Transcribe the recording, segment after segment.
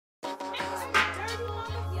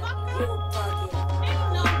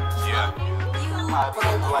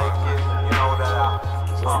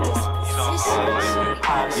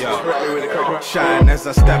Shine as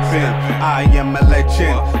I step in, I am a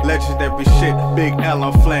legend. Legendary shit, Big L,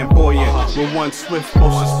 I'm flamboyant. With one swift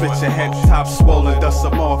motion, split your head, top swollen. Dust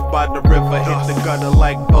them off by the river, hit the gutter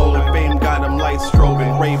like bowling. Fame got them light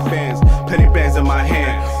strobing, Ray bands, penny bands in my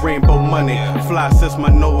hand. Rainbow money, fly since my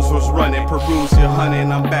nose was running. Peruse your honey,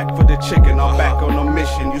 and I'm back for the chicken. I'm back on a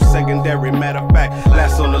mission, you secondary, matter of fact,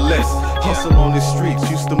 last on the list. Hustle on the streets,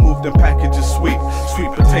 used to move them packages sweet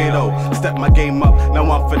potato. Step my game up, now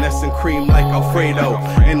I'm finessing cream like Alfredo.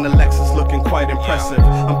 In the Lexus looking quite impressive,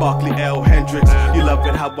 I'm Barkley L. Hendricks. You love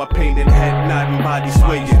it how I painted head nodding, body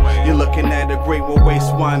swaying. You're looking at a great with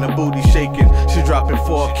waist wine, a booty shaking. She dropping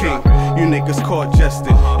for a king, you niggas caught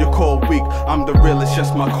jesting. You're called weak, I'm the realest,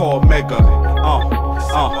 just my call mega.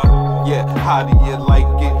 Yeah, how do you like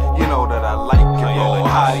it? You know that I like it, bro.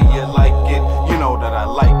 How do you like it? You know that I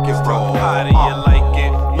like it, bro. How do you like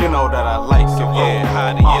it? You know that I like it, bro. Yeah,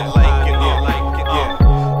 how do you like it? You like it,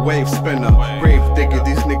 yeah. Wave spinner, grave digger,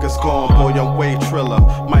 these niggas gone, boy, I'm way triller.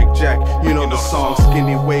 Mike Jack, you know the song,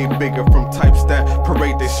 skinny way bigger from types that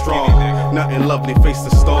parade they strong. Nothing lovely, face the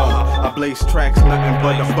storm. I blaze tracks, nothing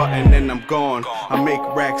but a button and I'm gone. I make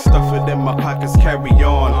racks, stuff it in my pockets, carry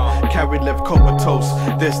on. Carry live comatose,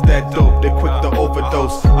 this that dope, they quick to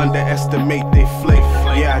overdose. Underestimate, they flake,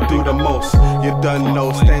 yeah I do the most. You done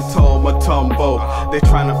know, stand tall, Matumbo. They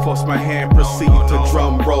tryna force my hand, proceed to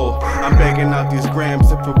drum roll. I'm begging out these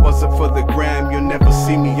grams, if it wasn't for the gram, you'll never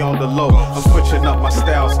see me on the low. I'm switching up my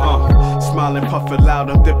styles, smiling, puffing loud,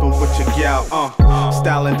 I'm dipping with your gal,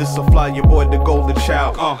 styling, this'll fly your boy, the golden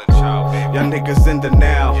child, y'all niggas in the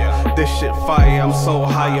now. This shit fire, I'm so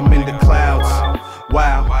high, I'm in the clouds.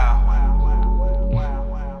 Wow,